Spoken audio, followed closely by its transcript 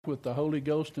with the Holy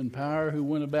Ghost and power, who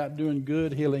went about doing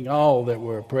good, healing all that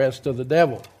were oppressed of the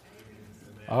devil.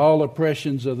 All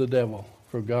oppressions of the devil,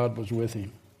 for God was with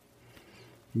him.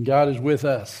 And God is with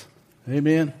us.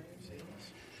 Amen.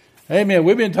 Amen.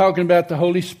 We've been talking about the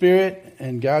Holy Spirit,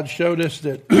 and God showed us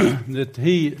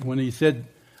that when He said,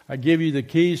 I give you the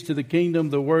keys to the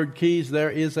kingdom, the word keys, there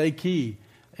is a key.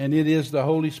 And it is the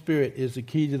Holy Spirit is the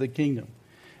key to the kingdom.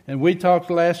 And we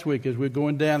talked last week as we're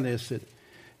going down this that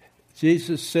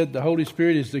Jesus said the Holy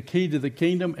Spirit is the key to the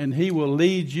kingdom, and He will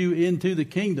lead you into the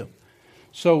kingdom.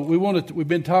 So we've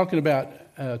been talking about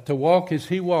to walk as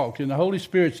He walked. And the Holy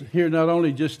Spirit's here not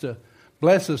only just to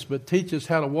bless us, but teach us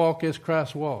how to walk as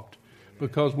Christ walked.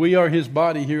 Because we are His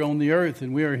body here on the earth,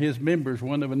 and we are His members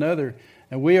one of another.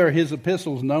 And we are His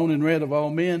epistles, known and read of all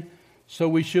men. So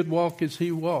we should walk as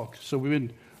He walked. So we've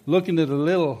been looking at a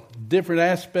little different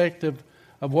aspect of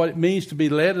what it means to be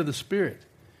led of the Spirit.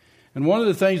 And one of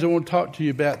the things I want to talk to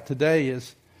you about today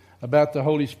is about the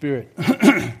Holy Spirit.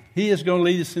 He is going to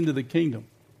lead us into the kingdom.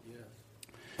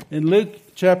 In Luke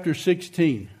chapter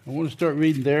 16, I want to start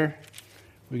reading there.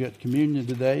 We got communion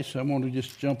today, so I'm going to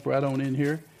just jump right on in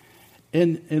here.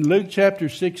 In Luke chapter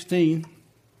 16,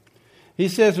 he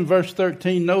says in verse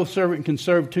 13, no servant can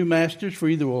serve two masters, for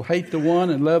either will hate the one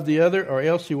and love the other, or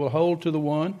else he will hold to the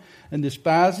one and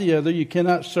despise the other. You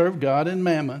cannot serve God and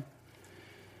mammon.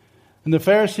 And the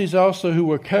Pharisees also, who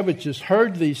were covetous,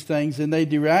 heard these things, and they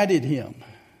derided him.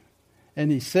 And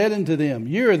he said unto them,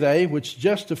 ye are they which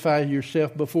justify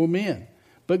yourself before men,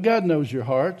 but God knows your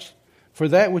hearts. For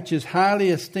that which is highly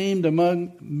esteemed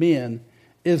among men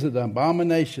is an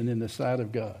abomination in the sight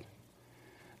of God.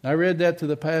 I read that to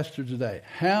the pastor today.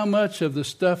 How much of the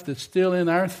stuff that's still in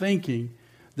our thinking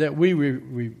that we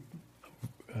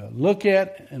look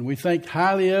at and we think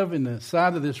highly of in the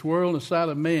sight of this world, the sight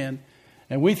of man,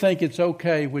 and we think it's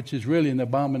okay, which is really an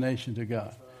abomination to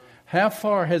God. How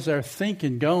far has our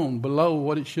thinking gone below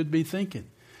what it should be thinking?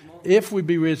 If we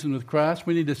be risen with Christ,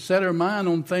 we need to set our mind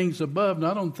on things above,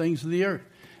 not on things of the earth.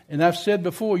 And I've said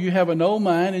before, you have an old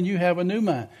mind and you have a new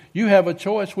mind. You have a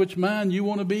choice which mind you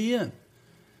want to be in.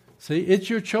 See, it's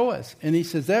your choice. And he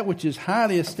says that which is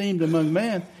highly esteemed among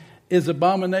men is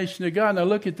abomination to God. Now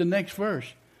look at the next verse.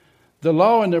 The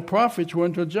law and the prophets were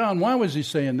until John. Why was he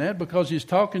saying that? Because he's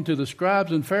talking to the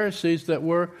scribes and Pharisees that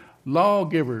were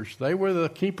lawgivers. They were the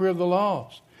keeper of the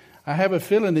laws. I have a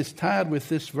feeling it's tied with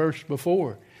this verse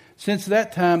before. Since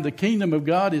that time, the kingdom of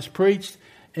God is preached,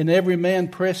 and every man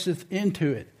presseth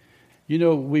into it. You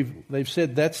know, they've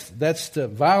said that's to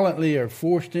violently or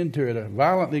forced into it or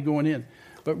violently going in.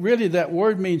 But really that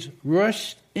word means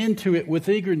rushed into it with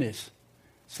eagerness.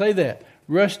 Say that.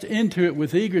 Rushed into it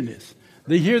with eagerness.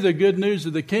 They hear the good news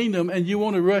of the kingdom and you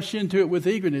want to rush into it with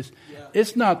eagerness. Yeah.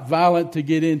 It's not violent to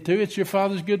get into. It's your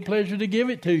Father's good pleasure to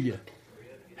give it to you.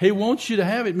 He wants you to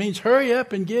have it. It means hurry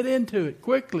up and get into it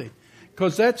quickly.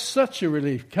 Because that's such a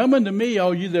relief. Come unto me,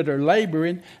 all you that are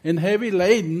laboring and heavy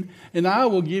laden, and I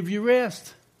will give you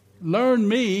rest. Learn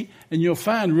me and you'll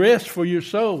find rest for your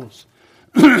souls.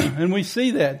 And we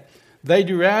see that. They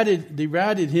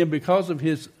derided him because of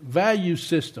his value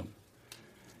system.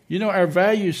 You know, our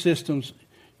value systems,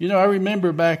 you know, I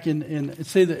remember back and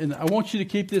I want you to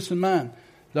keep this in mind.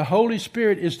 The Holy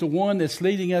Spirit is the one that's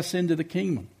leading us into the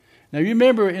kingdom. Now, you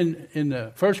remember in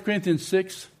 1 Corinthians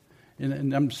 6,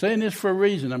 and I'm saying this for a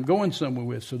reason. I'm going somewhere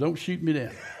with, so don't shoot me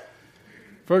down.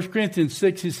 1 Corinthians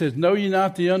 6, he says, know ye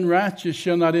not the unrighteous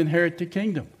shall not inherit the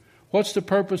kingdom. What's the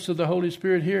purpose of the Holy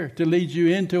Spirit here? To lead you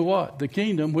into what? The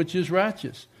kingdom, which is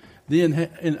righteous. The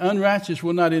unrighteous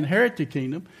will not inherit the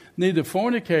kingdom. Neither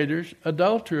fornicators,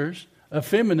 adulterers,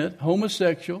 effeminate,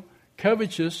 homosexual,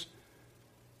 covetous,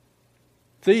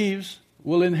 thieves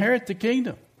will inherit the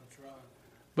kingdom. That's right.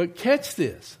 But catch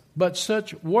this. But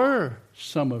such were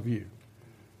some of you.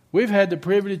 We've had the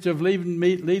privilege of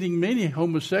leading many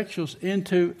homosexuals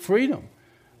into freedom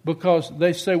because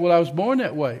they say, well, I was born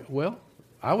that way. Well,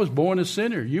 I was born a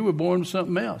sinner. You were born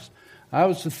something else. I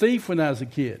was a thief when I was a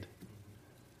kid.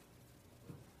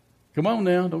 Come on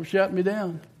now, don't shout me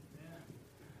down.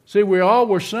 See, we all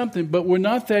were something, but we're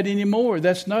not that anymore.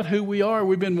 That's not who we are.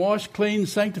 We've been washed clean and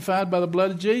sanctified by the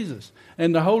blood of Jesus.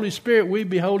 And the Holy Spirit we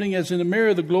beholding as in a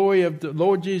mirror the glory of the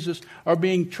Lord Jesus are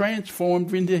being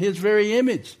transformed into His very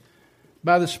image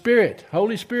by the Spirit.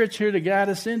 Holy Spirit's here to guide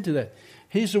us into that.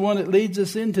 He's the one that leads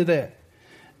us into that.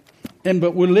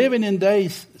 But we're living in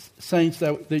days, saints,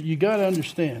 that you got to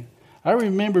understand. I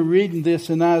remember reading this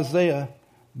in Isaiah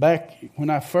back when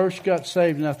I first got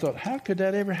saved, and I thought, how could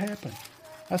that ever happen?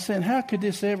 I said, how could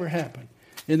this ever happen?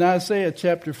 In Isaiah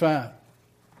chapter 5.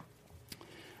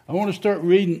 I want to start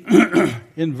reading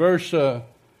in verse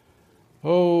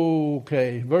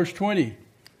Okay, verse 20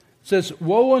 says,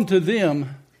 woe unto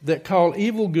them that call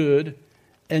evil good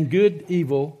and good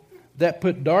evil, that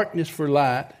put darkness for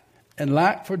light and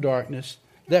light for darkness,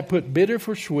 that put bitter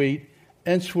for sweet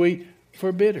and sweet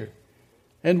for bitter.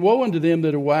 And woe unto them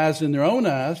that are wise in their own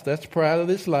eyes, that's pride of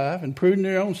this life, and prudent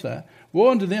in their own sight. Woe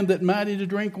unto them that mighty to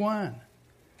drink wine,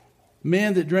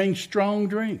 men that drink strong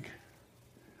drink.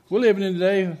 We're living in a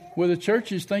day where the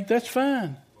churches think that's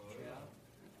fine.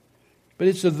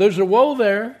 But there's a woe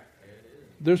there.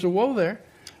 There's a woe there.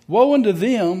 Woe unto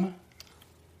them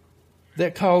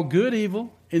that call good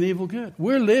evil and evil good.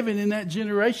 We're living in that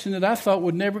generation that I thought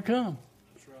would never come.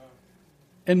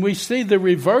 And we see the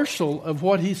reversal of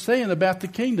what he's saying about the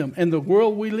kingdom and the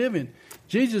world we live in.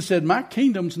 Jesus said, my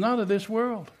kingdom's not of this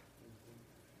world.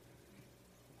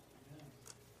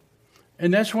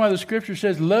 And that's why the scripture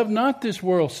says, love not this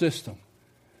world system.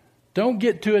 Don't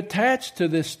get too attached to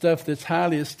this stuff that's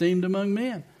highly esteemed among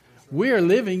men. We are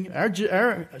living,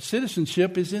 our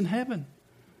citizenship is in heaven.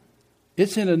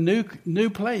 It's in a new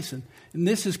place. And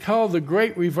this is called the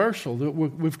great reversal that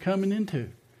we've coming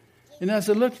into. And as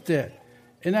I looked at that,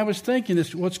 and I was thinking,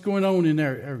 what's going on in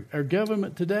our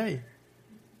government today.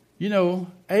 You know,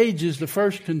 AIDS is the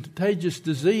first contagious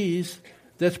disease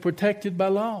that's protected by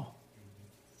law.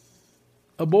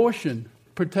 Abortion,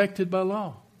 protected by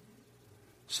law.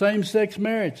 Same-sex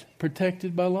marriage,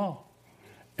 protected by law.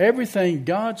 Everything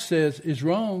God says is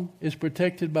wrong is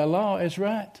protected by law as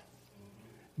right.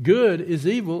 Good is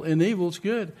evil and evil's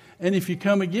good. And if you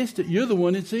come against it, you're the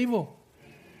one that's evil.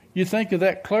 You think of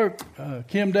that clerk,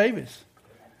 Kim Davis,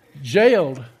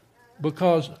 jailed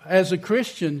because as a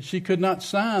Christian, she could not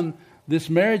sign this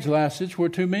marriage license where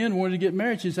two men wanted to get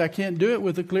married. She said, I can't do it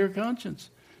with a clear conscience.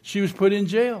 She was put in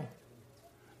jail.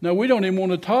 Now, we don't even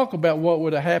want to talk about what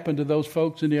would have happened to those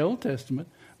folks in the Old Testament,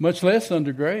 much less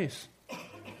under grace.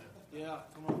 Yeah,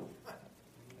 come on.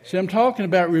 See, I'm talking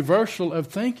about reversal of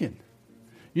thinking.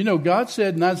 You know, God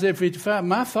said in Isaiah 55,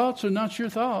 my thoughts are not your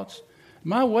thoughts.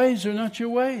 My ways are not your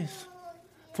ways.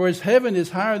 For as heaven is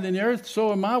higher than the earth,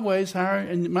 so are my ways higher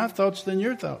and my thoughts than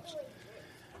your thoughts.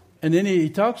 And then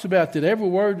he talks about that every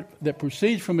word that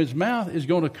proceeds from his mouth is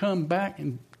going to come back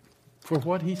for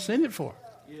what he sent it for.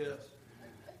 Yes.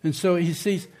 And so he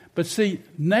sees, but see,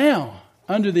 now,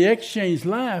 under the exchange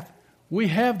life, we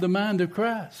have the mind of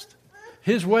Christ.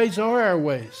 His ways are our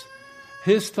ways.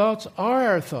 His thoughts are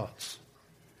our thoughts.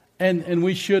 And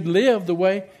we should live the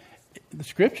way the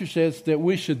Scripture says that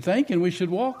we should think and we should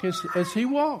walk as he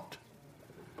walked.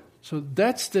 So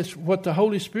that's what the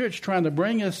Holy Spirit's trying to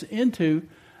bring us into,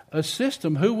 a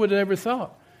system. Who would have ever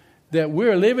thought that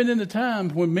we're living in the time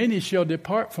when many shall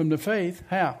depart from the faith?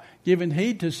 How? Giving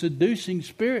heed to seducing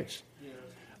spirits. Yes.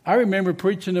 I remember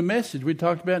preaching a message we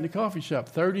talked about in the coffee shop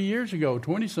 30 years ago,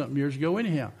 20-something years ago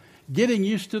anyhow. Getting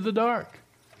used to the dark.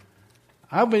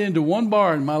 I've been into one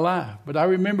bar in my life, but I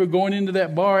remember going into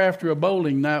that bar after a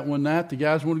bowling night one night. The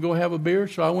guys wanted to go have a beer,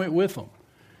 so I went with them.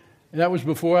 And that was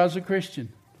before I was a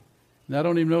Christian. And I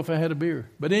don't even know if I had a beer.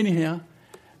 But anyhow,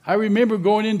 I remember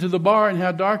going into the bar and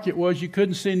how dark it was. You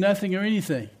couldn't see nothing or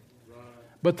anything. Right.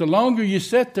 But the longer you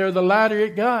sat there, the lighter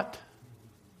it got.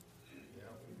 Yeah,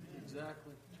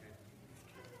 exactly.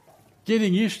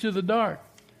 Getting used to the dark.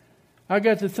 I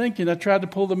got to thinking, I tried to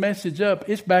pull the message up.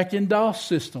 It's back in DOS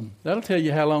system. That'll tell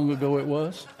you how long ago it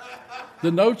was.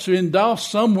 The notes are in DOS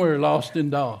somewhere, lost in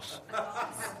DOS.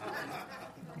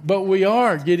 But we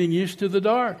are getting used to the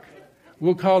dark.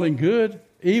 We're calling good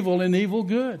evil and evil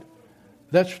good.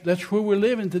 That's where we're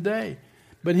living today.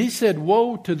 But he said,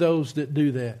 woe to those that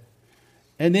do that.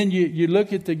 And then you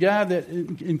look at the guy that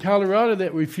in Colorado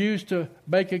that refused to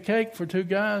bake a cake for two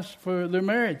guys for their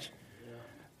marriage.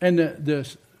 Yeah. And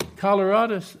the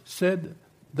Colorado said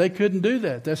they couldn't do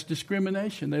that. That's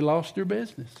discrimination. They lost their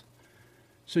business.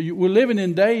 So we're living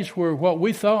in days where what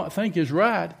we think is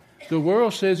right, the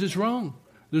world says is wrong.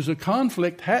 There's a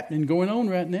conflict happening going on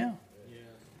right now.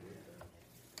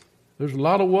 There's a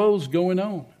lot of woes going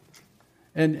on.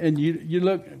 And you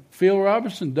look, Phil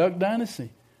Robertson, Duck Dynasty.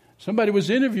 Somebody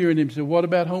was interviewing him and said, what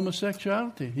about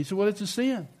homosexuality? He said, well, it's a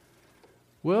sin.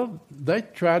 Well, they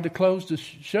tried to close the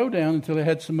show down until they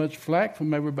had so much flack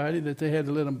from everybody that they had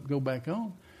to let them go back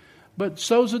on. But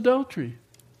so's adultery.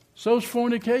 So's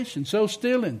fornication. So's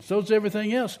stealing. So's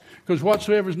everything else. Because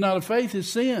whatsoever is not of faith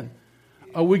is sin.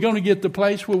 Are we going to get the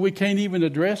place where we can't even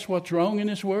address what's wrong in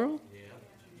this world?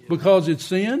 Because it's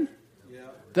sin?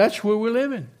 That's where we're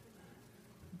living.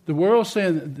 The world's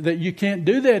saying that you can't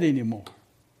do that anymore.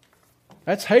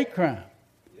 That's hate crime.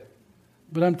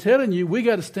 But I'm telling you, we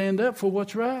got to stand up for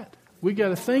what's right. We got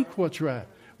to think what's right.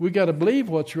 We got to believe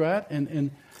what's right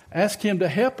and ask him to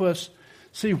help us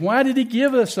See, why did He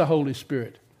give us the Holy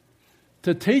Spirit?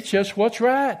 To teach us what's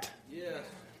right. Yes.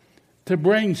 To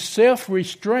bring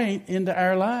self-restraint into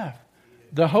our life.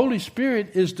 The Holy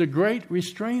Spirit is the great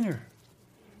restrainer.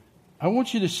 I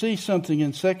want you to see something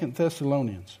in 2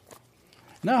 Thessalonians.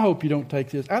 Now, I hope you don't take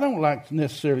this. I don't like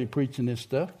necessarily preaching this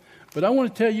stuff, but I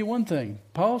want to tell you one thing.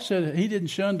 Paul said he didn't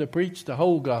shun to preach the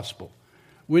whole gospel.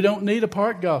 We don't need a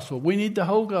part gospel. We need the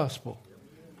whole gospel.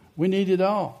 We need it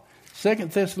all. 2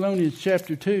 Thessalonians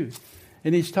chapter 2.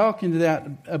 And he's talking to that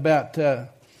about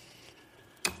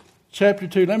chapter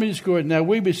 2. Let me just go ahead. Now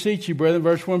we beseech you, brethren,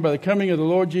 verse 1, by the coming of the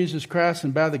Lord Jesus Christ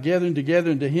and by the gathering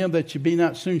together unto Him, that you be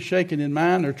not soon shaken in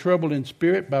mind or troubled in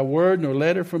spirit by word nor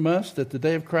letter from us, that the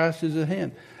day of Christ is at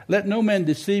hand. Let no man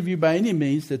deceive you by any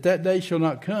means, that day shall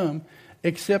not come,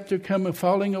 except there come a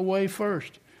falling away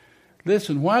first.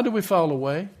 Listen, why do we fall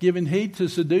away? Giving heed to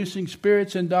seducing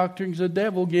spirits and doctrines of the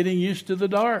devil, getting used to the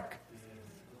dark.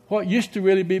 What used to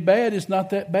really be bad is not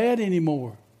that bad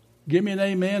anymore. Give me an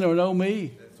amen or an oh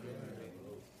me.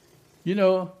 You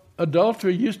know,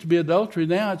 adultery used to be adultery.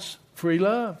 Now it's free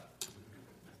love.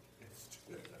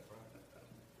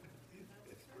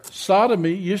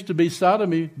 Sodomy used to be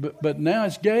sodomy, but now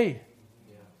it's gay.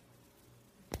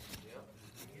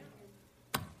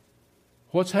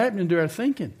 What's happening to our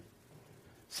thinking?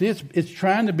 See, it's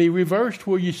trying to be reversed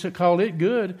where you call it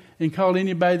good and call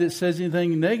anybody that says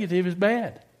anything negative is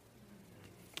bad.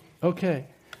 Okay.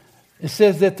 It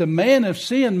says that the man of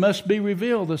sin must be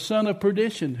revealed, the son of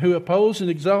perdition, who opposes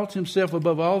and exalts himself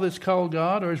above all that's called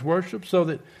God or is worshipped, so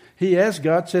that he as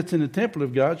God sits in the temple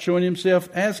of God, showing himself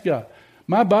as God.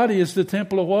 My body is the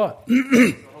temple of what?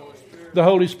 The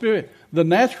Holy Spirit. The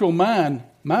natural mind,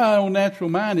 my own natural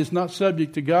mind is not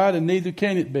subject to God, and neither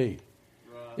can it be.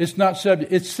 It's not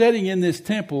subject. It's sitting in this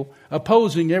temple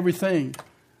opposing everything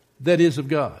that is of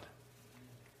God.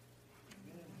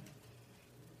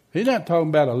 He's not talking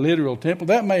about a literal temple.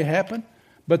 That may happen,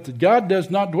 but God does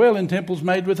not dwell in temples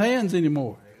made with hands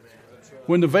anymore.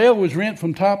 When the veil was rent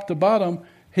from top to bottom,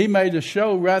 He made a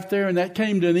show right there, and that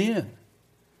came to an end.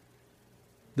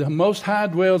 The Most High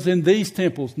dwells in these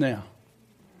temples now.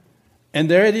 And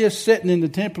there it is, sitting in the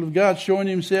temple of God, showing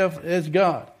Himself as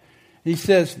God. He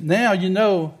says, now you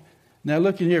know, now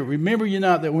look at here, remember you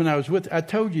not that when I was with, I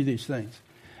told you these things.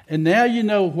 And now you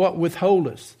know what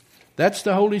withholdeth. That's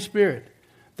the Holy Spirit,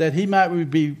 that He might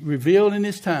be revealed in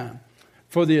His time.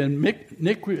 For the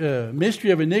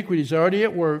mystery of iniquity is already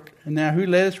at work, and now who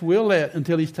letteth will let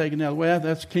until He's taken out. Well,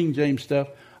 that's King James stuff.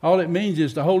 All it means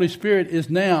is the Holy Spirit is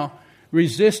now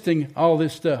resisting all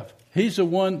this stuff. He's the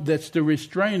one that's the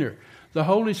restrainer. The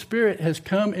Holy Spirit has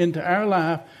come into our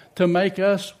life to make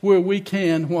us where we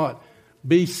can what?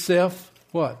 Be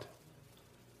what?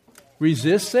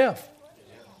 Resist self.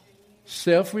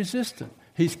 Self-resistant.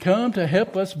 He's come to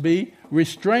help us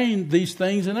restrain these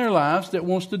things in our lives that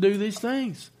wants to do these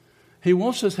things. He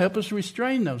wants us to help us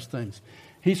restrain those things.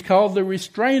 He's called the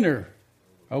restrainer.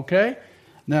 Okay?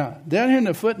 Now, down here in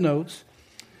the footnotes,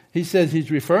 he says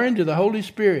he's referring to the Holy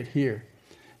Spirit here.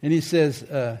 And he says,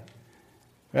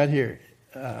 right here,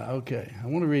 okay, I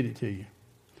want to read it to you.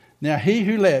 Now, he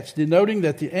who lets, denoting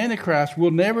that the Antichrist will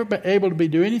never be able to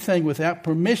do anything without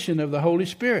permission of the Holy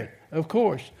Spirit, of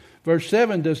course. Verse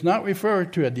 7 does not refer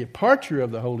to a departure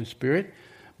of the Holy Spirit,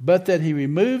 but that He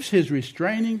removes His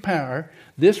restraining power.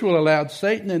 This will allow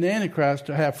Satan and the Antichrist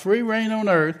to have free reign on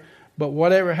earth, but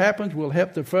whatever happens will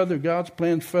help to further God's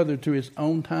plans further to His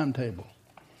own timetable.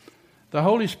 The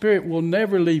Holy Spirit will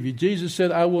never leave you. Jesus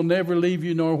said, I will never leave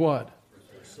you nor what?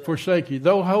 Forsake you.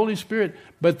 Though Holy Spirit,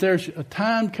 but there's a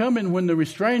time coming when the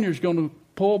restrainer is going to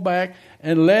pull back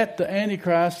and let the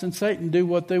Antichrist and Satan do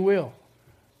what they will.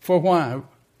 For why?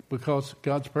 Because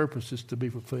God's purpose is to be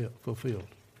fulfilled.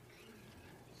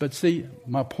 But see,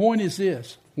 my point is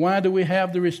this. Why do we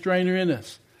have the restrainer in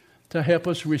us? To help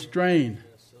us restrain.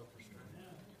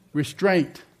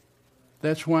 Restraint.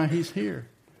 That's why He's here.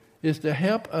 Is to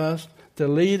help us to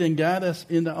lead and guide us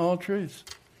into all truths.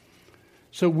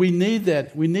 So we need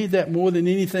that. We need that more than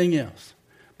anything else.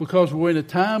 Because we're in a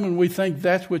time when we think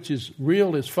that's which is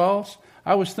real is false.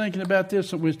 I was thinking about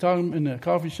this. We was talking in the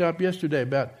coffee shop yesterday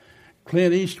about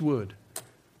Clint Eastwood,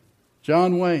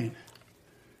 John Wayne.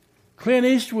 Clint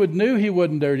Eastwood knew he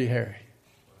wasn't Dirty Harry.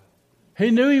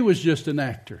 He knew he was just an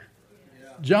actor.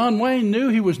 John Wayne knew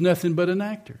he was nothing but an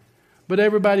actor. But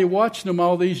everybody watching them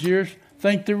all these years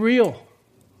think they're real.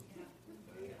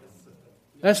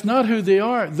 That's not who they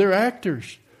are. They're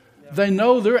actors. They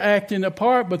know they're acting a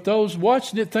part, but those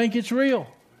watching it think it's real.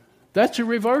 That's a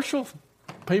reversal,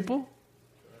 people.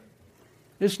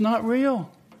 It's not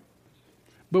real.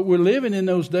 But we're living in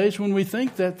those days when we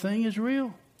think that thing is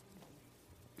real.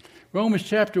 Romans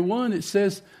chapter 1, it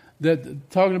says that,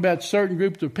 talking about certain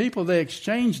groups of people, they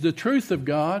exchanged the truth of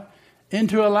God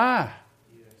into a lie.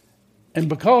 And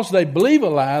because they believe a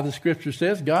lie, the Scripture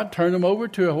says, God turned them over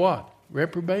to a what?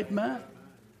 Reprobate mind.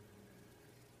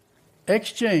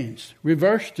 Exchange.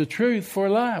 Reverse the truth for a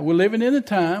lie. We're living in a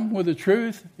time where the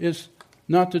truth is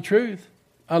not the truth.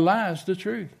 A lie is the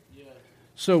truth. Yeah.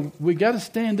 So we got to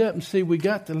stand up and see, we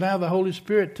got to allow the Holy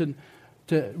Spirit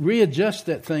to readjust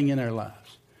that thing in our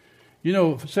lives. You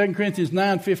know, 2 Corinthians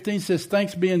 9:15 says,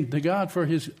 thanks be unto God for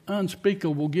His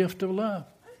unspeakable gift of love.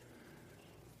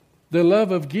 The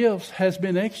love of gifts has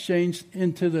been exchanged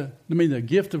into the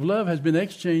gift of love has been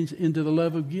exchanged into the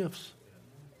love of gifts.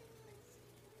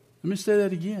 Let me say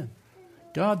that again.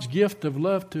 God's gift of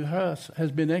love to us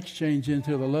has been exchanged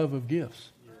into the love of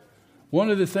gifts. One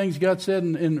of the things God said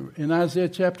in Isaiah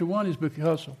chapter 1 is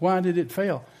because, why did it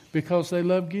fail? Because they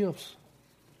love gifts.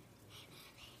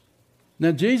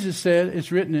 Now Jesus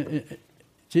said,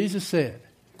 Jesus said,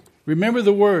 remember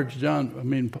the words,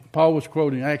 Paul was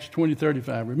quoting Acts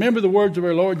 20:35. Remember the words of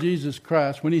our Lord Jesus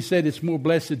Christ when He said it's more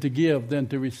blessed to give than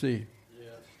to receive. Yes.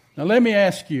 Now let me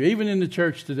ask you, even in the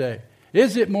church today,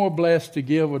 is it more blessed to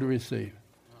give or to receive?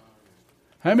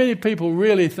 How many people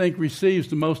really think receives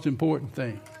the most important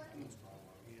thing?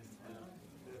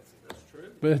 That's true.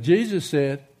 But Jesus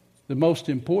said the most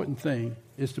important thing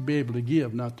is to be able to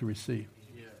give, not to receive.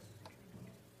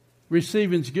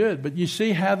 Receiving's good, but you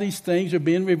see how these things are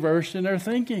being reversed in our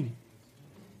thinking.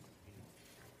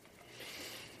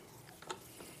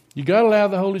 You got to allow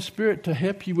the Holy Spirit to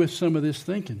help you with some of this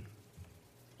thinking.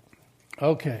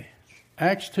 Okay,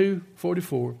 Acts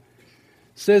 2:44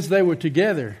 says they were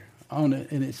together on it,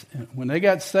 and when they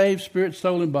got saved, spirit,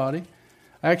 soul, and body.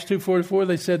 Acts 2:44,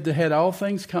 they said they had all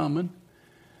things common.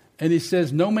 And he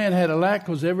says, no man had a lack,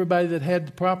 because everybody that had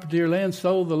the property or land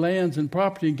sold the lands and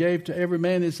property and gave to every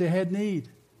man as he had need.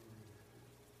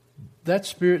 That's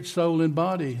spirit, soul, and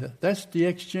body. That's the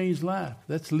exchange life.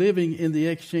 That's living in the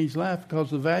exchange life,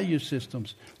 because the value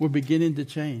systems were beginning to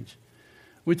change.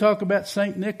 We talk about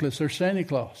St. Nicholas or Santa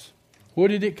Claus. Where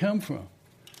did it come from?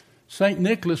 St.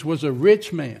 Nicholas was a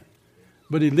rich man,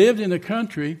 but he lived in a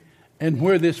country and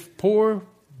where this poor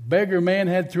beggar man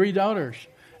had 3 daughters.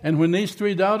 And when these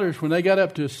 3 daughters, when they got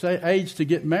up to age to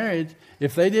get married,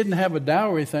 if they didn't have a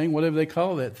dowry thing, whatever they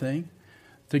call that thing,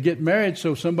 to get married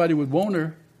so somebody would want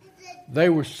her, they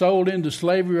were sold into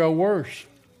slavery or worse.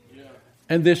 Yeah.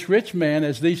 And this rich man,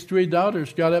 as these 3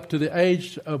 daughters got up to the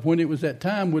age of when it was that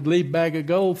time, would leave a bag of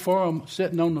gold for them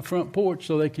sitting on the front porch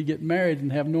so they could get married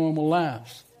and have normal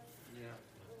lives. Yeah.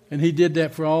 And he did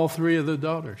that for all 3 of the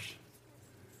daughters.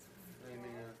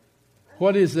 Amen.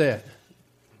 What is that?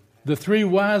 The 3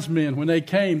 wise men, when they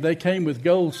came with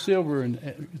gold, silver,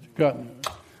 and cotton.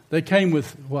 They came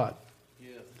with what?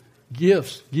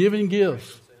 Gifts. Giving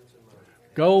gifts.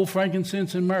 Gold,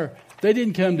 frankincense, and myrrh. They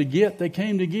didn't come to get, they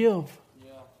came to give.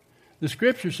 Yeah. The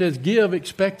Scripture says, give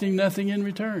expecting nothing in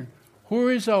return.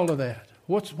 Where is all of that?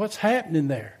 What's happening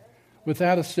there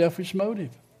without a selfish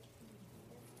motive?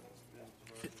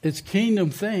 It's kingdom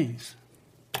things.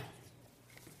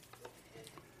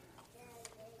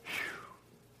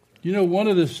 You know, one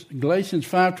of the Galatians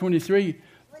 5:23,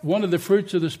 one of the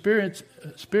fruits of the Spirit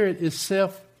is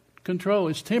self-control.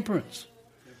 It's temperance.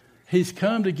 He's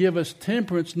come to give us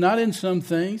temperance, not in some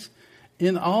things,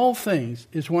 in all things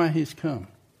is why He's come.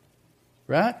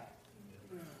 Right?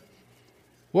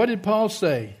 What did Paul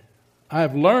say?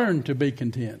 I've learned to be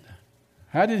content.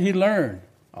 How did he learn?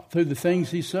 Through the things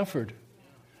he suffered.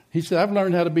 He said, I've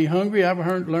learned how to be hungry. I've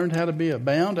learned how to be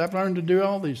abound. I've learned to do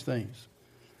all these things.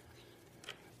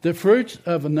 The fruits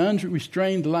of an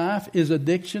unrestrained life is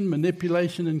addiction,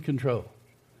 manipulation, and control.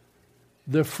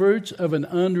 The fruits of an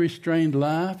unrestrained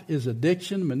life is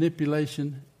addiction,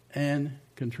 manipulation, and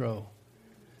control.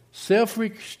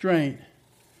 Self-restraint.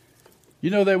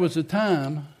 You know, there was a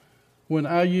time when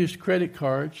I used credit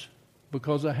cards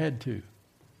because I had to.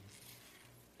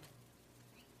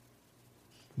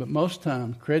 But most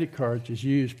time, credit cards is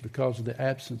used because of the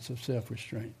absence of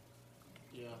self-restraint.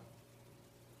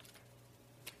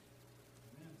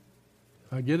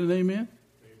 I get an amen?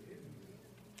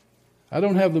 I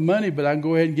don't have the money, but I can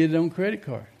go ahead and get it on credit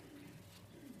card.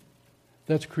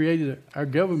 That's created, our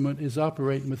government is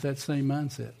operating with that same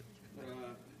mindset.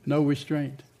 No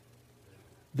restraint.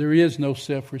 There is no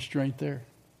self-restraint there.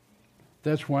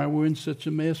 That's why we're in such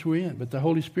a mess we're in. But the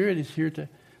Holy Spirit is here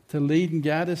to lead and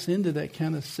guide us into that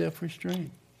kind of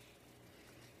self-restraint.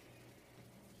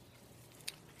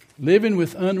 Living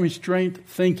with unrestrained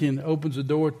thinking opens the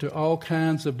door to all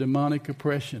kinds of demonic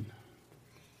oppression.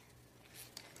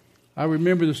 I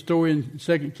remember the story in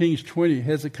 2 Kings 20,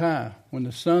 Hezekiah, when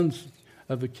the sons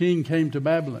of the king came to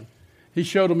Babylon. He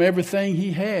showed them everything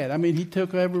he had. I mean, he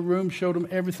took every room, showed them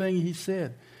everything he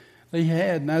said he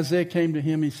had. And Isaiah came to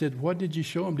him. He said, what did you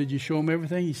show him? Did you show him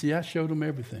everything? He said, I showed him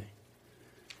everything.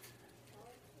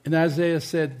 And Isaiah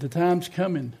said, the time's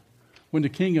coming when the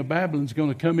king of Babylon's going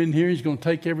to come in here. He's going to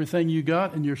take everything you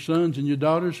got, and your sons and your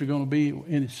daughters are going to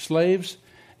be slaves,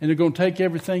 and they're going to take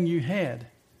everything you had.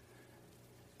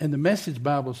 And the Message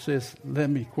Bible says, let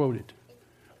me quote it.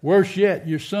 Worse yet,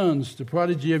 your sons, the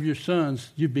prodigy of your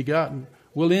sons you've begotten,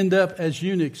 will end up as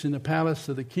eunuchs in the palace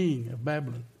of the king of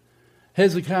Babylon.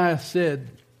 Hezekiah said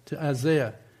to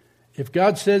Isaiah, if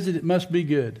God says it, it must be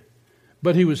good.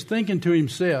 But he was thinking to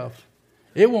himself,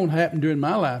 it won't happen during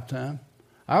my lifetime.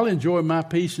 I'll enjoy my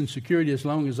peace and security as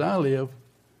long as I live.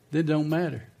 It don't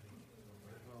matter.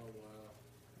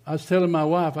 I was telling my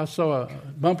wife, I saw a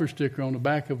bumper sticker on the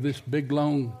back of this big,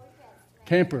 long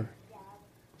camper. It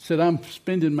said, I'm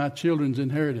spending my children's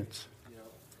inheritance.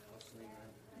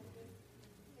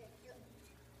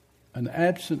 An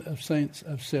absence of saints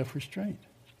of self-restraint.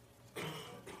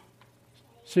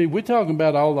 See, we're talking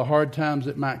about all the hard times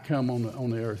that might come on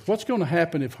the earth. What's going to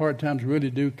happen if hard times really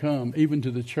do come, even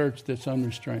to the church that's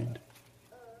unrestrained?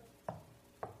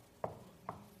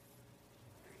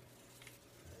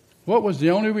 What was the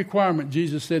only requirement?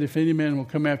 Jesus said, if any man will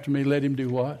come after me, let him do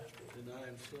what? Deny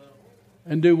himself.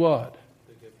 And do what?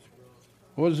 Pick up his cross.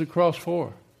 What is the cross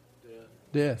for?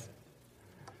 Death.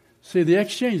 See, the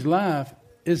exchange life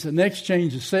is an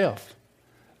exchange of self.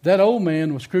 That old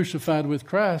man was crucified with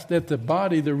Christ that the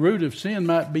body, the root of sin,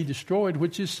 might be destroyed,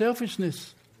 which is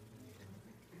selfishness.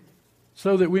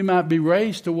 So that we might be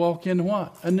raised to walk in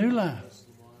what? A new life.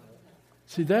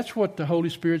 See, that's what the Holy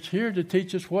Spirit's here to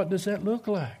teach us. What does that look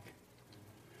like?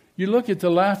 You look at the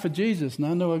life of Jesus, and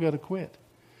I know I got to quit.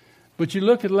 But you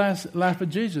look at the life of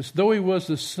Jesus. Though he was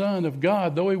the Son of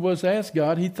God, though he was as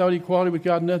God, he thought equality with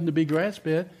God nothing to be grasped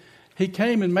at. He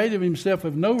came and made of himself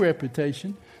of no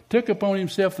reputation, took upon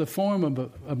himself the form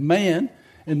of a man,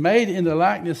 and made in the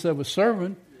likeness of a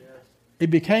servant. He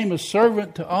became a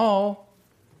servant to all.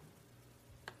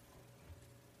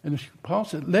 And Paul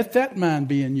said, let that mind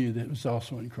be in you that was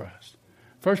also in Christ.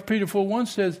 1 Peter 4:1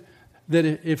 says that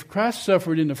if Christ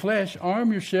suffered in the flesh,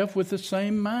 arm yourself with the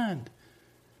same mind.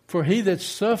 For he that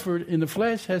suffered in the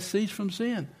flesh has ceased from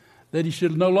sin, that he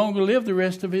should no longer live the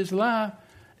rest of his life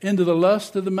into the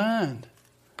lust of the mind,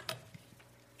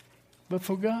 but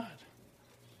for God.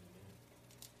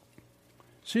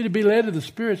 See, to be led of the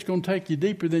Spirit's going to take you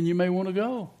deeper than you may want to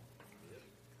go.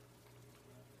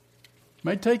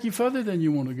 May take you further than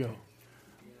you want to go.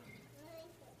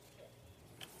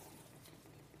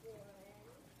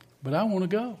 But I want to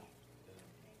go.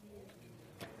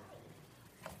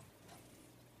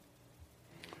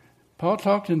 Paul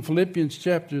talked in Philippians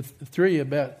chapter 3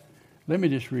 about, let me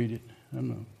just read it. I'm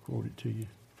going to quote it to you.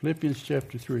 Philippians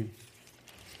chapter 3.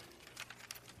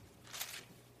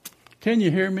 Can you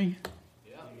hear me?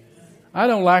 Yeah. I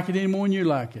don't like it any more than you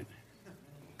like it.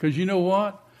 Because you know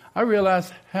what? I realize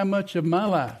how much of my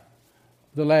life,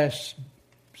 the last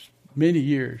many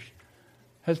years,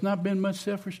 has not been much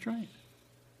self-restraint.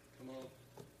 Come on.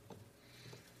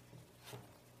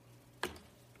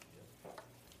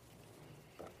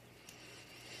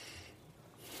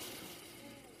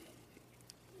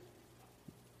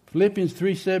 Philippians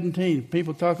 3:17.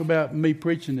 People talk about me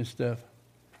preaching this stuff.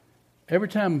 Every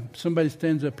time somebody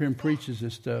stands up here and preaches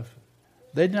this stuff,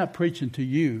 they're not preaching to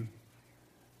you.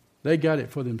 They got it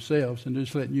for themselves and they're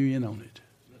just letting you in on it.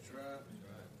 That's right.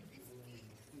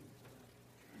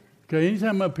 Okay,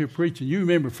 anytime I'm up here preaching, you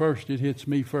remember first it hits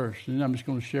me first, and I'm just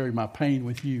going to share my pain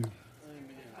with you.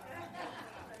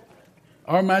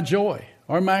 Or my joy,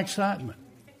 or my excitement.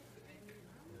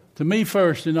 To me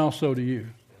first and also to you.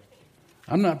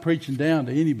 I'm not preaching down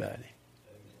to anybody.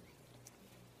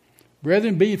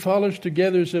 Brethren, be followers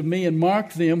together of me, and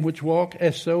mark them which walk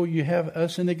as so you have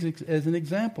us as an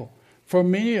example. For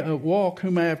many walk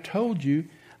whom I have told you,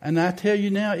 and I tell you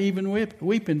now, even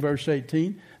weep in verse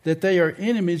 18, that they are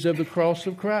enemies of the cross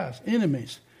of Christ.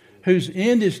 Enemies, whose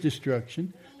end is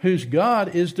destruction, whose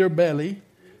God is their belly,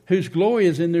 whose glory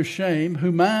is in their shame,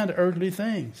 who mind earthly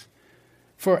things.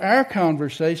 For our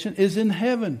conversation is in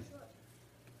heaven.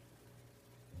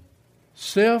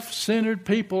 Self-centered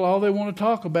people, all they want to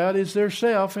talk about is their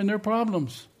self and their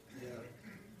problems.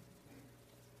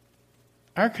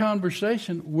 Our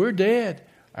conversation, we're dead.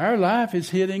 Our life is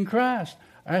hid in Christ.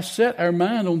 I set our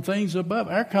mind on things above.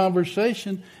 Our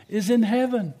conversation is in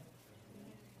heaven.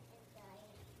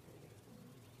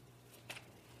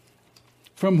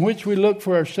 from which we look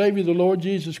for our Savior, the Lord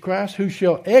Jesus Christ, who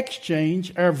shall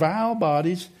exchange our vile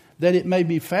bodies, that it may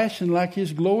be fashioned like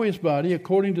his glorious body,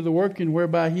 according to the working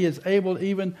whereby he is able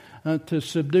even to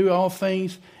subdue all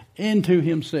things into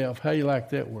himself. How do you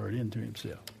like that word, into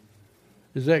himself?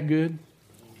 Is that good?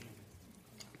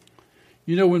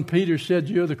 You know, when Peter said,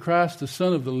 you're the Christ, the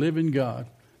Son of the living God,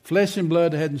 flesh and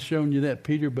blood hadn't shown you that,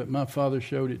 Peter, but my Father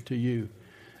showed it to you.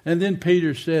 And then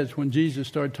Peter says, when Jesus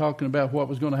started talking about what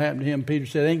was going to happen to him, Peter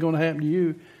said, it ain't going to happen to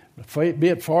you. Be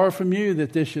it far from you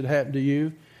that this should happen to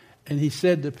you. And he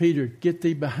said to Peter, get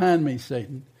thee behind me,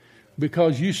 Satan,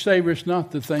 because you savorest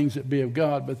not the things that be of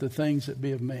God, but the things that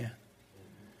be of man.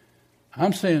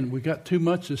 I'm saying we got too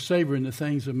much of savoring the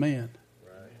things of man,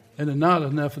 and not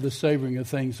enough of the savoring of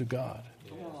things of God.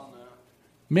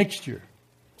 Mixture.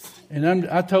 And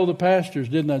I told the pastors,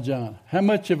 didn't I, John? How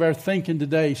much of our thinking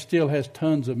today still has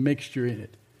tons of mixture in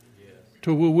it? Yes.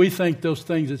 To where we think those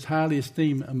things that's highly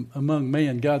esteemed among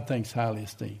men, God thinks highly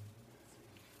esteemed.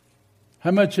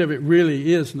 How much of it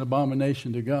really is an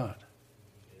abomination to God?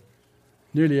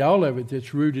 Nearly all of it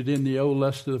that's rooted in the old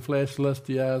lust of the flesh, lust of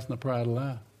the eyes, and the pride of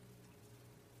life.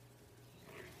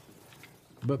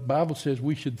 But the Bible says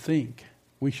we should think,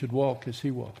 we should walk as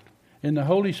he walked. And the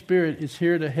Holy Spirit is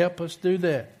here to help us do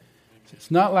that. It's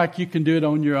not like you can do it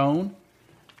on your own.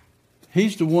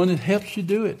 He's the one that helps you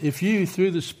do it. If you,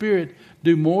 through the Spirit,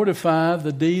 do mortify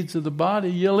the deeds of the body,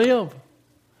 you'll live.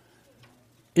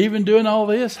 Even doing all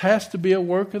this has to be a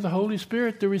work of the Holy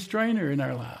Spirit, the restrainer in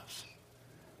our lives.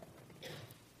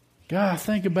 God,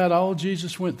 think about all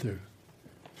Jesus went through.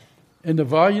 In the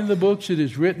volume of the books it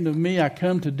is written of me, I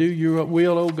come to do your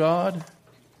will, O God.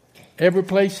 Every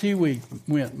place he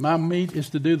went, my meat is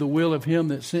to do the will of him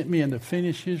that sent me and to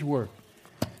finish his work.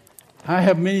 I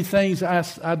have many things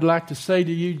I'd like to say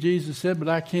to you, Jesus said, but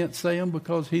I can't say them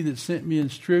because he that sent me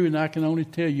is true, and I can only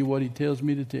tell you what he tells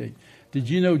me to tell you. Did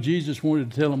you know Jesus wanted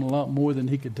to tell them a lot more than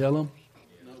he could tell them?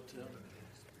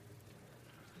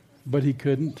 But he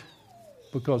couldn't,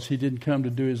 because he didn't come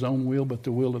to do his own will, but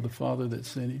the will of the Father that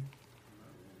sent him.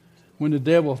 When the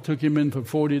devil took him in for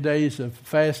 40 days of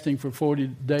fasting for 40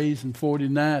 days and 40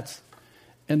 nights,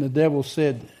 and the devil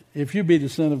said, if you be the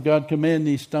Son of God, command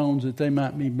these stones that they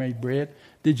might be made bread.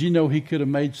 Did you know he could have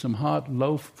made some hot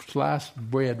loaf sliced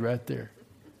bread right there?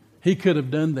 He could have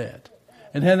done that.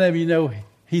 And how many of you know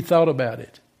he thought about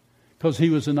it? Because he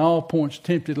was in all points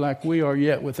tempted like we are,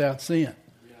 yet without sin.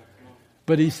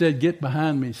 But he said, get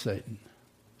behind me, Satan.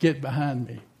 Get behind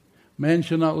me. Man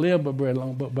shall not live by bread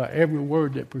alone, but by every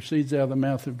word that proceeds out of the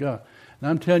mouth of God. And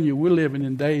I'm telling you, we're living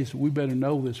in days we better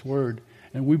know this word,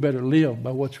 and we better live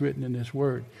by what's written in this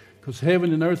word. Because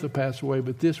heaven and earth will pass away,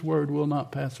 but this word will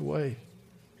not pass away.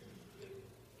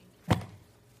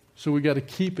 So we got to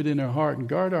keep it in our heart and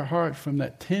guard our heart from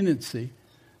that tendency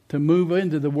to move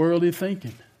into the worldly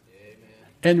thinking. Amen.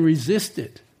 And resist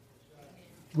it.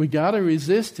 We got to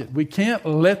resist it. We can't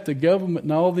let the government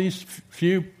and all these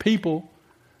few people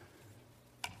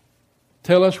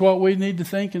tell us what we need to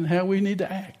think and how we need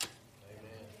to act.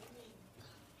 Amen.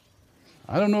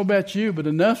 I don't know about you, but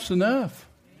enough's enough.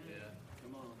 Yeah.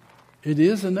 Come on. It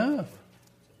is enough.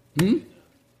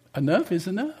 Enough is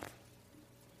enough.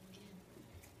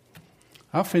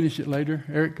 I'll finish it later.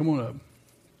 Eric, come on up.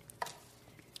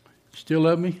 Still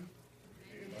love me?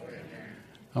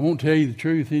 I won't tell you the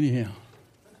truth anyhow.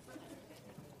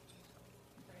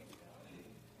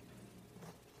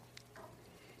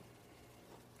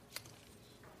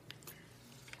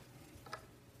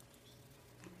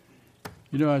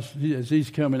 You know, as he's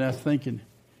coming, I was thinking,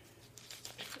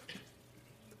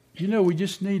 you know, we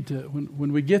just need to,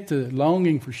 when we get the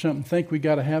longing for something, think we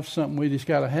got to have something, we just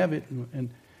got to have it. And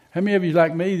how many of you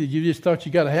like me that you just thought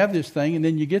you got to have this thing, and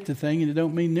then you get the thing and it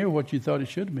don't mean near what you thought it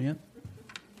should have been?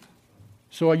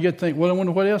 So I get to think, well, I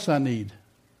wonder what else I need.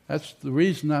 That's the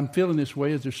reason I'm feeling this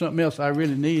way, is there's something else I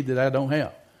really need that I don't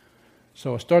have.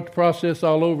 So I start the process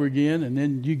all over again, and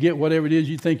then you get whatever it is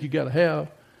you think you got to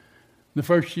have. The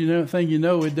first thing you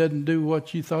know, it doesn't do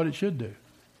what you thought it should do.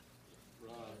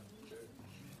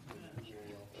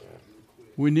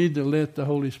 We need to let the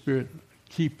Holy Spirit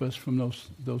keep us from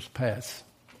those paths.